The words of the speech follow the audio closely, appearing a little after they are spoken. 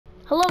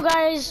Hello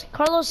guys,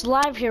 Carlos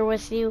live here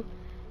with you.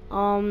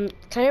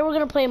 Today we're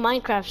gonna play a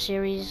Minecraft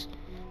series,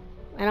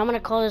 and I'm gonna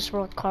call this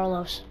world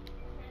Carlos.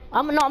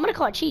 I'm gonna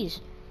call it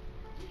Cheese.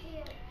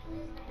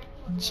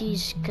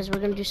 Cheese, because we're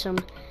gonna do some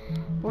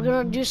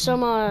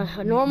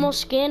normal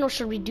skin, or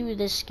should we do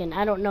this skin?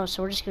 I don't know,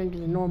 so we're just gonna do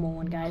the normal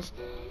one, guys.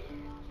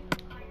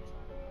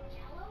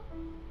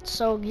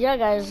 So yeah,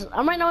 guys,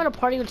 I'm right now in a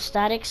party with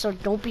Static, so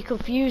don't be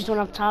confused when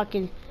I'm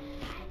talking.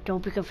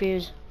 Don't be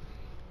confused.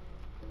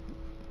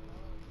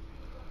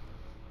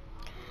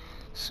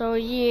 So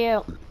yeah.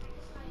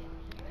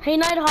 Hey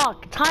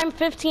Nighthawk, time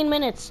 15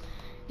 minutes.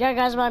 Yeah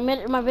guys, my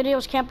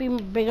videos can't be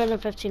bigger than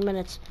 15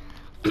 minutes.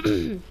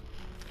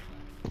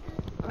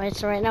 Alright,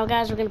 so right now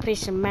guys, we're gonna play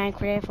some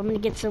Minecraft. I'm gonna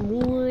get some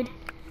wood.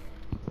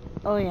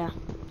 Oh yeah,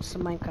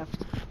 some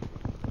Minecraft.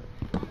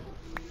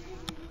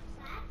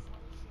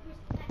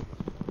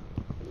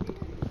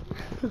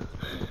 So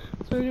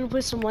we're gonna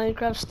play some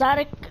Minecraft.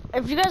 Static,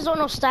 if you guys don't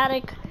know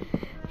Static,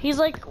 he's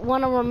like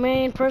one of our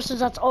main persons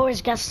that's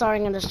always guest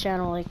starring in this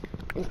channel, like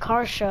in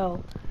Car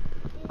Show.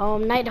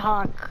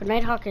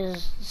 Nighthawk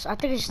is, I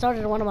think he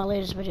started one of my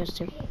latest videos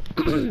too.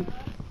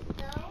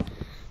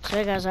 So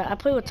yeah guys, I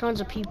play with tons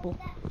of people.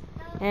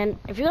 And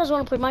if you guys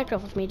want to play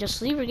Minecraft with me,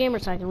 just leave your gamer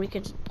tag and we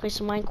could play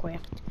some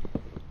Minecraft.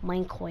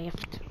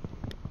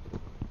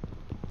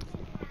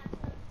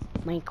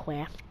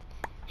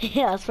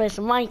 Yeah, let's play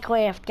some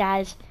Minecraft,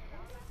 guys.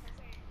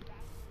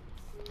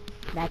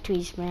 That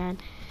tweets, man.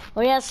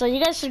 Oh yeah, so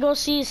you guys should go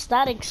see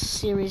Static's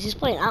series. He's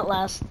playing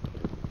Outlast.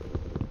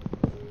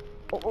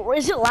 Or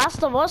is it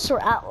Last of Us or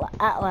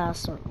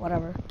Outlast or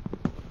whatever?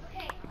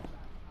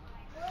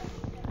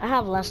 I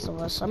have Last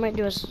of Us. I might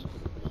do a...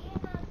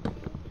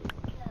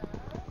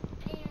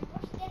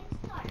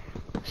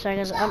 Sorry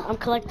guys, I'm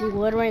collecting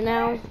wood right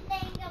now.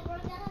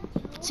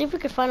 Let's see if we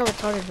can find a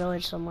retarded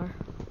village somewhere.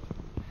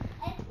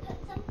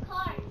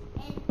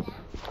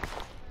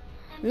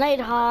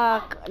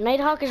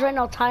 Nighthawk is right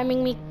now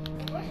timing me.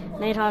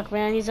 Nighthawk,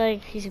 man, he's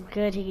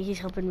good. He's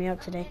helping me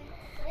out today.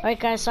 Alright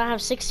guys, so I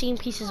have 16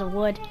 pieces of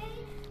wood.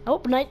 Oh,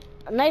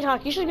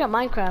 Nighthawk, you should get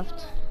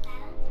Minecraft.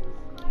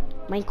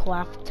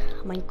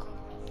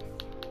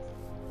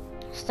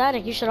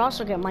 Static, you should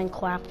also get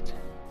Minecraft.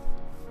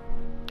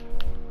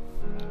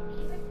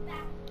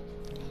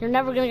 You're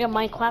never gonna get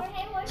Minecraft.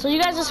 So you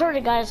guys just heard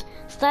it, guys.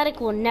 Static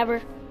will never,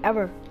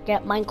 ever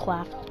get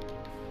Minecraft.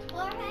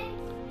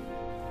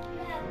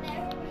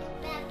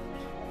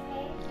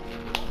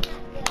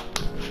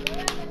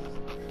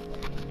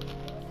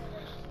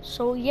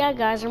 So yeah,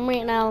 guys, I'm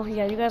right now.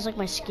 Yeah, you guys like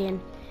my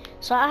skin.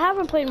 So I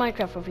haven't played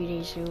Minecraft for a few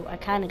days, so I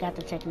kind of got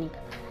the technique.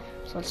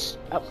 So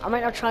I'm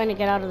right now trying to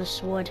get out of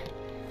this wood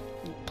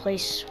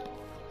place.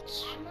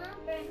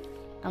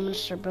 I'm gonna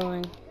start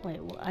building. Wait,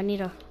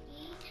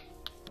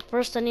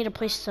 first I need a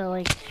place to,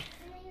 like...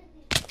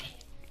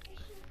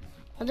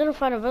 I didn't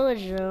find a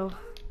village though.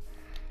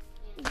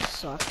 This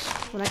sucks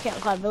when I can't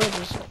find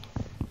villages.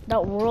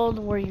 That world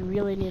where you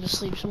really need to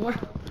sleep somewhere.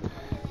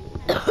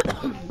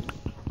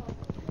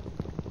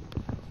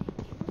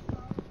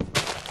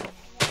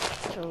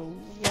 So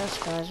yes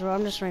guys, well,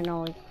 I'm just right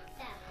now like...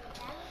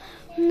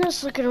 I'm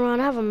just looking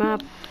around. I have a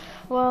map.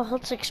 Well,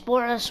 let's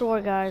explore this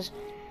world, guys.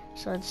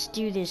 So let's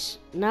do this.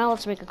 Now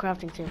let's make a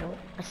crafting table.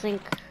 I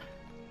think...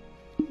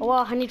 Oh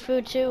wow, I need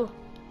food too.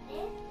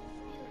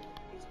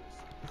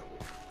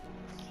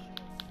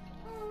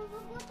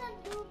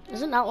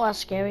 Isn't Outlast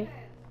scary?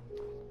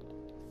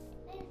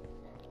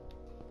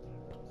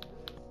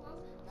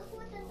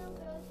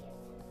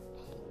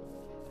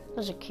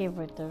 There's a cave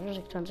right there. There's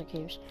like tons of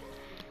caves.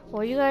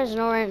 Well, you guys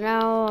know right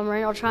now, I'm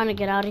right now trying to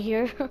get out of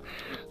here.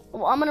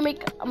 Well, I'm gonna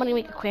make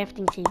a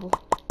crafting table.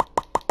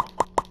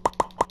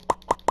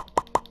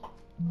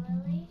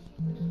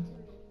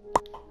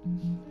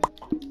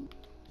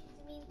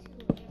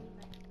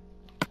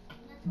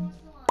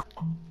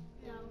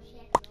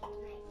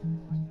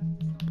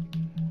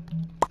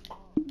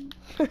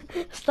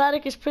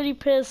 Static is pretty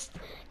pissed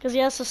because he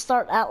has to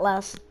start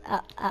Outlast.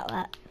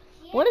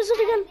 What is it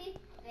again?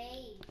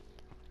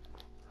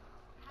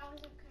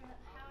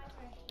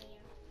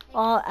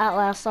 Oh,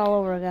 Outlast all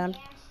over again.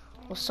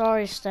 Well,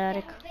 sorry,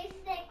 Static.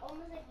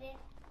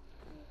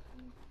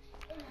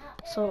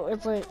 So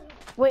it's like,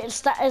 wait,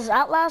 is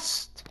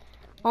Outlast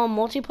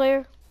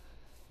multiplayer?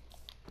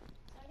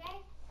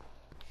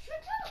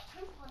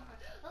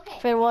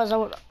 If it was, I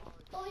would.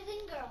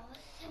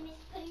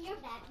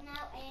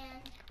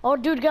 Oh,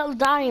 dude, get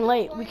Dying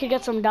Light. We could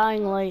get some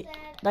Dying Light.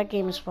 That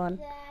game is fun.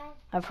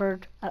 I've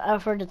heard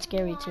it's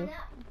scary too.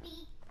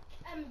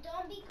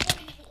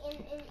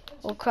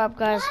 Oh crap,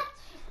 guys!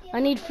 I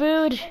need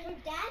food.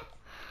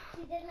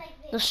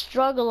 The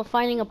struggle of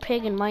finding a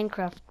pig in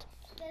Minecraft.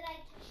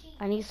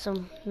 I need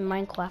some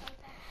Minecraft.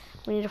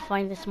 We need to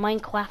find this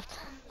Minecraft.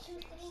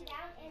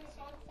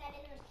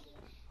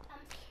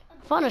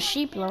 Found a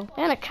sheep though,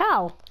 and a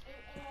cow.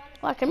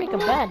 Well, I can make a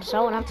bed, so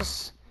I won't have to.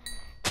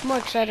 It's more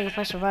exciting if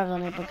I survive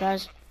on it, but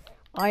guys,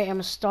 I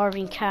am a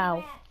starving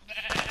cow.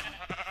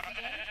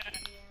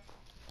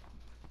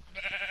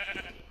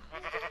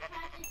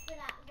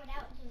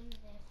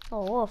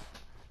 Oh, wolf.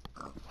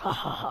 Ha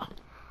ha ha.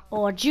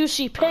 Oh, a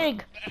juicy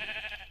pig.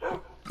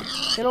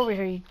 Get over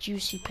here, you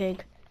juicy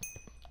pig.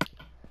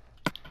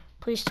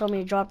 Please tell me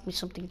you dropped me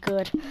something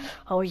good.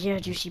 Oh yeah,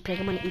 juicy pig.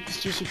 I'm gonna eat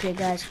this juicy pig,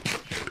 guys.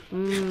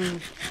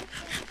 Mmm.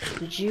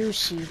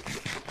 Juicy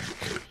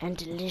and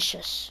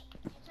delicious.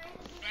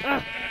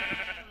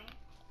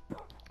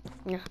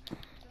 Yeah,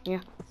 yeah,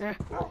 yeah,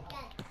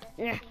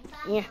 yeah,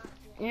 yeah,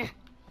 yeah.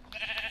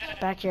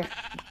 Back here.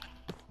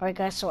 Alright,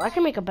 guys, so I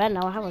can make a bed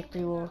now. I have like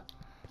 3 wool.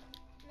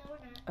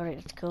 Alright,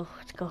 let's go.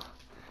 Let's go.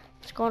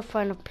 Let's go and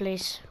find a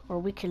place where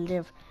we can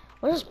live.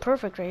 Well, this is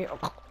perfect right here.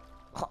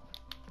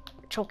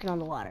 Choking on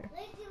the water.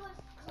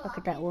 Look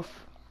at that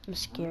wolf. I'm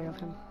scared of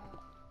him.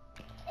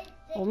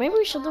 Well, maybe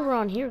we should live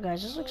around here,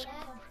 guys. This looks.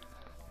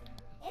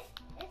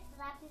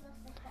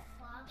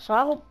 So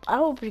I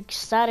hope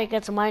Static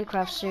gets a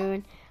Minecraft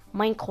soon.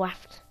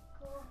 Minecraft.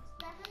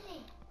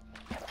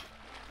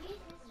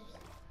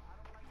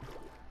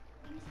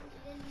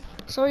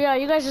 So yeah,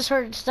 you guys just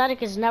heard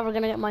Static is never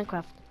gonna get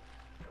Minecraft.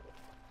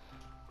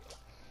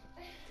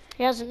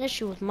 He has an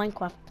issue with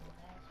Minecraft.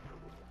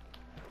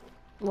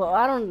 Well,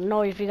 I don't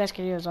know if you guys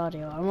can hear his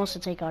audio. I want to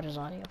take out his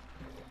audio.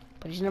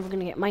 But he's never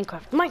gonna get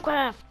Minecraft.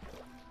 Minecraft!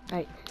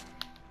 Alright.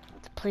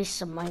 Let's play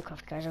some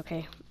Minecraft, guys,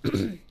 okay?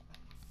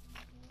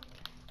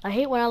 I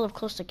hate when I live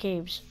close to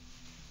caves.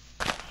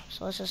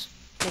 So let's just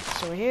make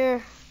this over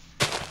here.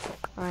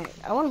 Alright,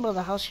 I want to build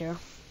a house here.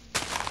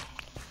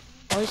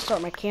 I'll at least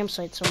start my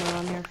campsite somewhere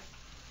around here.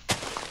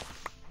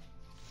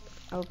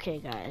 Okay,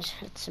 guys,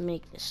 let's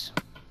make this.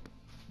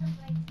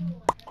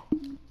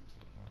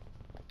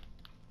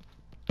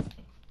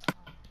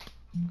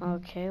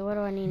 Okay, what do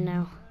I need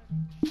now?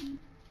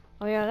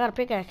 Oh yeah, I got a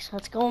pickaxe.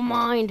 Let's go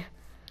mine.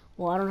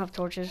 Well, I don't have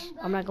torches.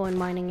 I'm not going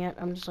mining yet.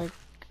 I'm just like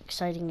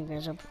exciting you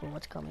guys up for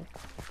what's coming.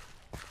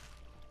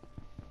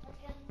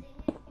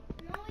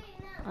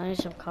 I need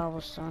some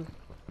cobblestone.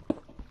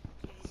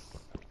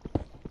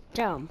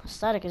 Damn,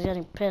 Static is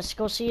getting pissed.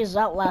 Go see his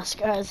Outlast,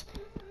 guys.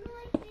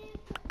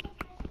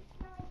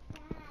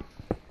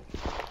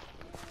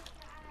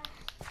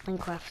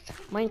 Minecraft.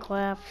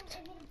 Minecraft.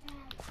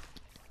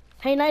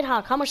 Hey,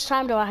 Nighthawk, how much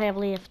time do I have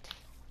left?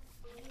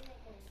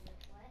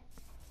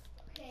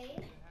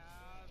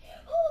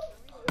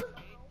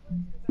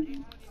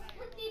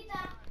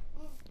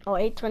 Oh,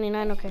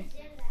 8:29, okay.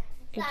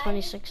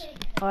 8:26.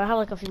 Oh, I have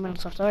like a few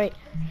minutes left. Alright.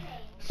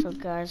 So,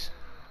 guys,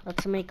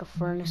 let's make a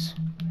furnace.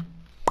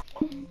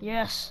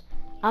 Yes.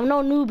 I'm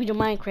no newbie to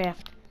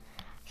Minecraft.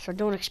 So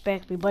don't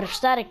expect me. But if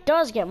Static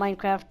does get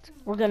Minecraft,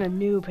 we're gonna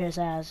noob his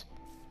ass.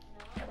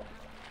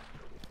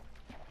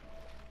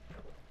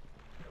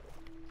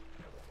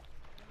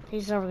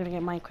 He's never gonna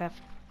get Minecraft.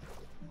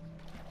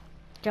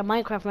 Get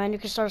Minecraft, man. You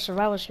can start a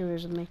survival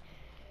series with me.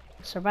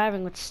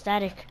 Surviving with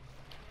Static.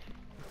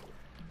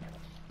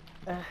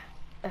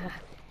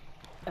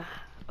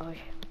 Oh yeah.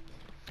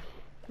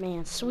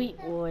 Man, sweet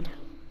wood.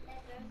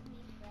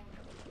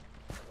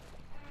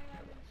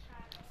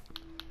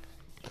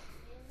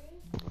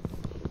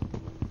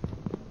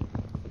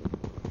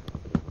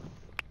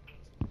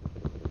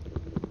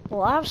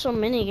 Well, I have so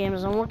many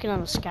games. I'm working on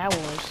a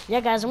Skywars. Yeah,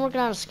 guys, I'm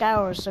working on a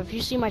Skywars. So if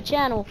you see my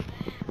channel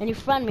and you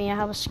friend me, I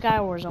have a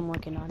Skywars I'm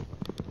working on.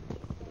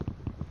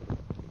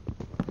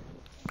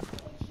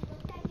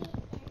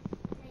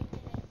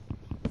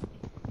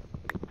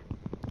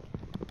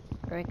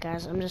 Alright,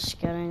 guys, I'm just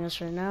getting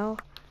this right now.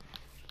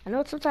 I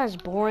know it's sometimes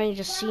boring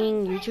just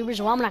seeing YouTubers.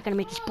 Well, I'm not gonna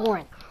make this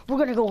boring. We're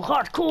gonna go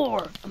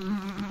hardcore.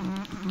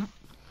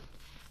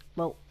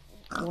 Well,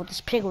 with this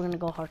pig, we're gonna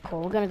go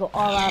hardcore. We're gonna go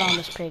all out on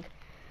this pig.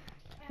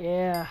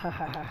 Yeah, ha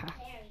ha ha ha.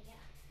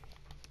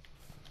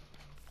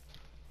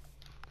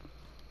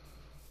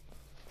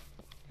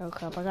 Oh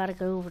crap, I gotta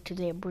go over to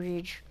that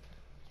bridge.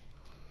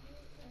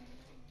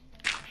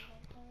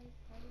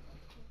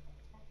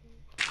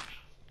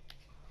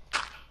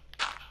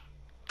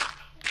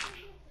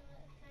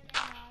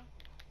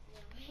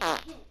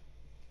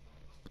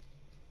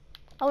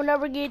 I'll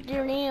never get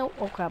there now.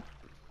 Oh crap.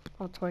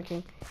 Oh, it's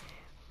working.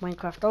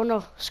 Minecraft. Oh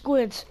no,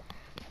 squids.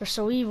 They're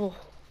so evil.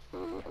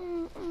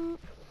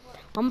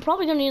 I'm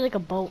probably gonna need like a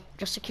boat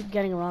just to keep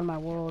getting around my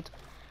world.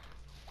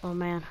 Oh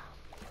man.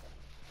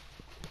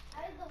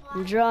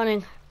 I'm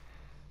drowning.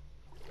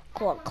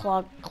 Clog,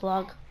 clog,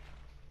 clog.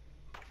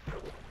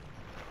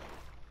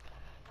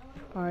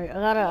 Alright,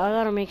 I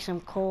gotta make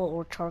some coal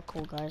or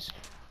charcoal, guys.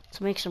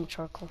 Let's make some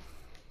charcoal.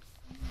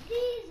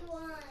 These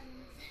ones.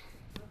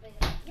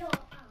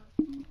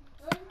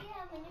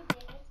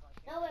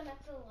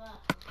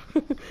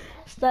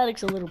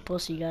 Static's a little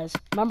pussy, guys.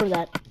 Remember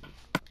that.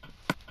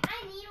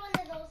 I need one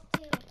of those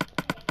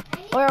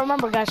too. Oh,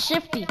 remember, guys,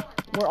 Shifty.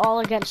 We're all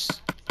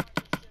against.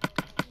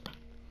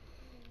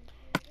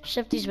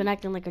 Shifty's been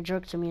acting like a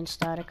jerk to me and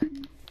Static.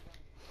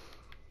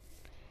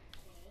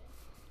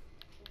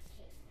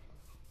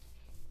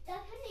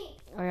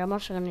 Alright, I'm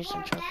also gonna need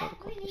some charcoal to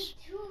cook this.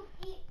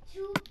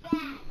 Too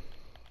bad.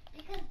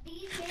 Because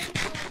these days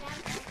go down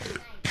every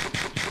night.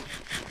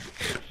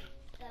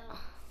 So,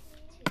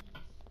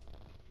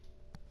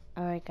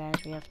 Alright, guys,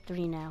 we have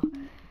 3 now.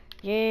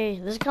 Yay,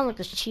 this is kind of like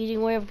this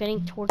cheating way of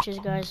getting torches,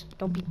 guys.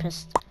 Don't be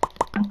pissed.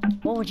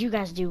 What would you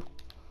guys do?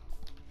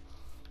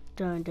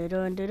 Dun dun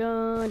dun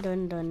dun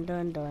dun dun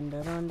dun dun dun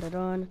dun dun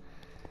dun.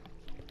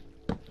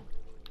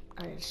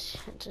 Alright,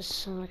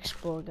 just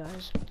explore,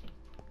 guys.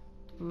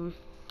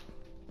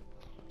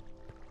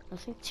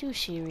 Nothing too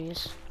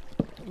serious.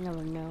 You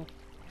never know.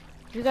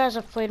 If you guys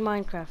have played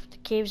Minecraft, the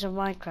caves of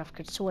Minecraft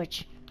could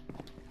switch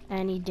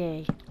any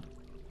day.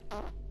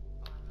 Look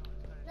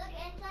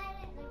inside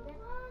it.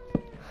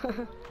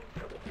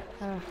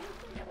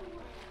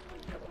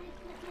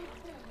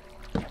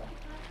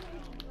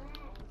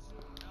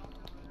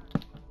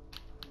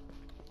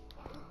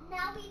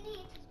 Now we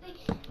need to fix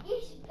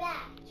each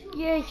back.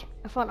 Yay!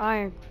 I found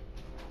iron.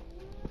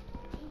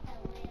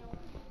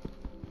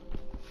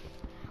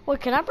 Wait,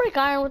 can I break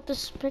iron with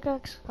this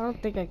pickaxe? I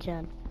don't think I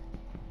can.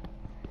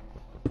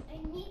 I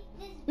need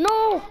this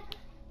No! back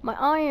My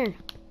iron!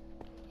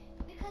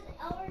 because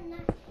our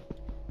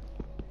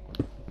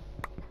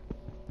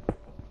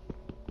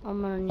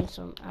I'm gonna need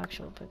some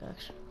actual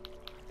pickaxe.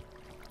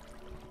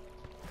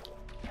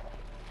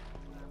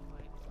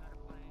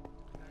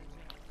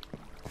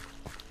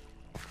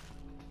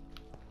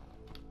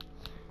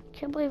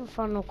 Can't believe I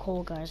found no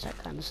coal, guys. That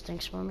kind of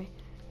stinks for me.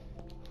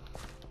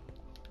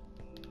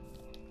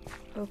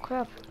 Oh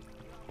crap.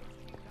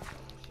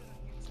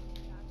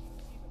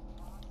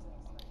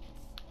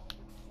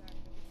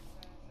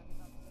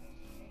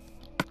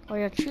 Oh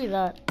yeah, true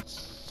that.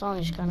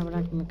 Sonny's kind of an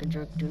acting like a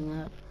jerk doing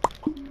that.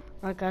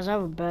 Alright guys, I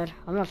have a bed.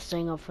 I'm not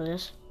staying up for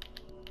this.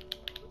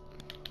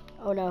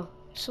 Oh no.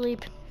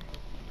 Sleep.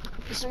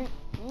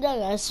 Yeah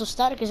guys, so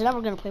Static is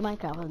never gonna play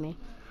Minecraft with me.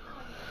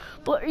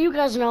 But you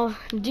guys know,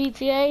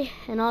 GTA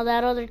and all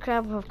that other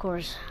crap, of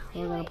course,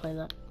 we're gonna play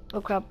that.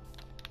 Oh crap.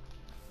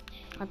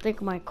 I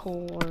think my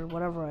coal or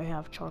whatever I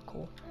have,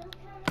 charcoal.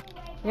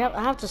 Yep,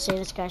 I have to say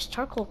this, guys.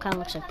 Charcoal kind of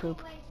looks like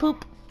poop.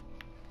 Poop.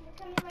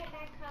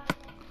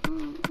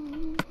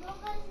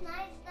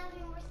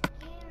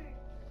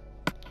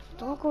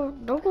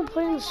 Don't go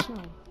play in the snow.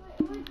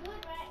 We're good,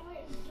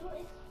 right? It's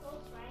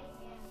close, right?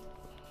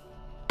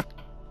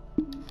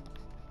 Yeah.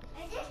 I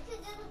just to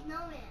do the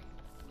snowman.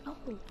 No.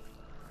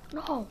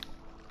 No.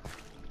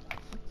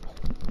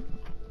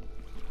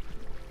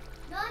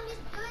 No, I'm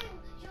just doing.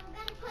 You're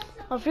gonna put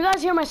some. Well, if you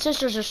guys hear my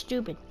sisters are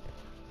stupid,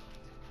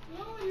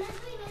 No, I'm not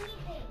doing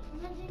anything.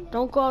 I'm not doing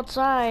don't go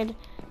outside.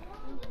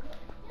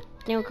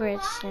 They'll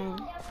create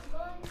sand.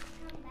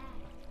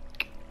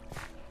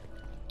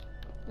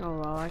 Oh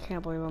wow, I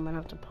can't believe I'm gonna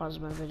have to pause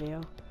my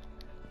video.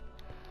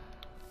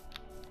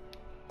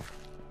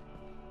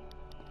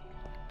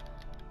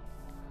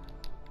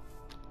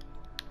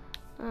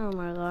 Oh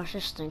my gosh,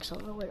 this stinks a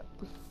little bit.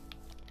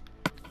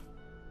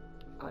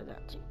 I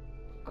got to.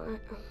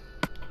 Alright.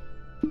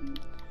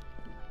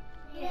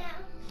 Yeah.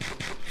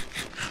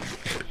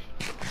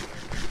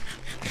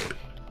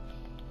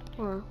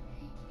 Well,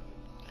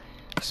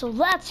 so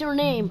that's your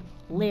name,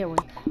 Larry. We're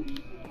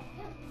coming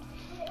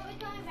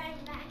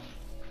back.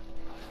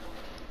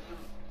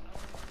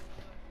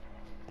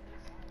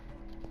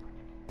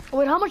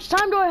 Wait, how much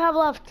time do I have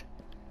left?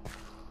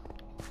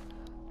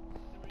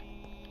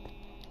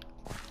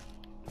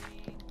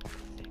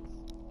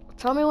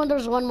 Tell me when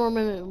there's 1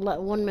 minute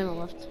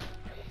left.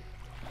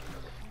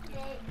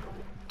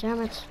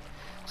 Damn it.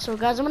 So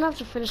guys, I'm gonna have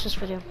to finish this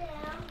video.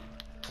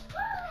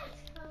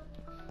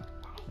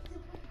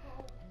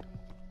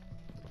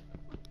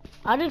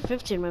 I did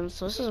 15 minutes,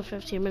 so this is a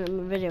 15-minute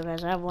video,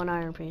 guys. I have 1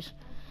 iron piece.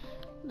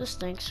 This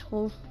stinks.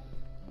 Well,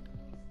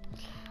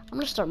 I'm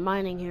gonna start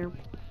mining here.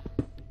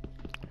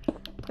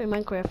 Play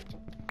Minecraft.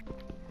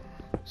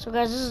 So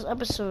guys, this is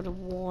episode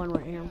 1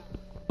 right here.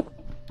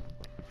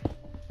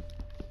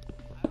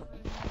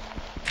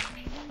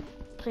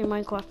 Play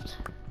Minecraft.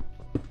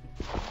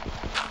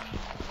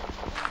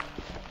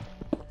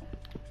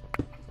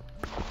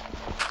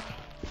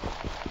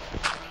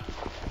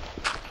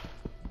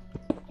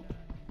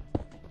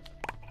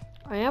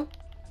 I am.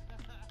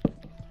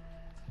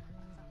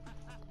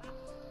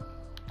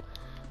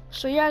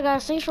 So yeah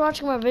guys, thanks for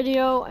watching my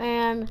video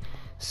and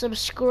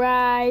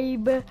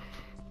subscribe.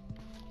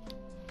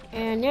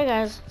 And yeah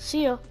guys,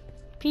 see ya.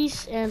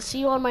 Peace and see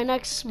you on my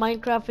next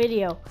Minecraft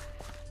video.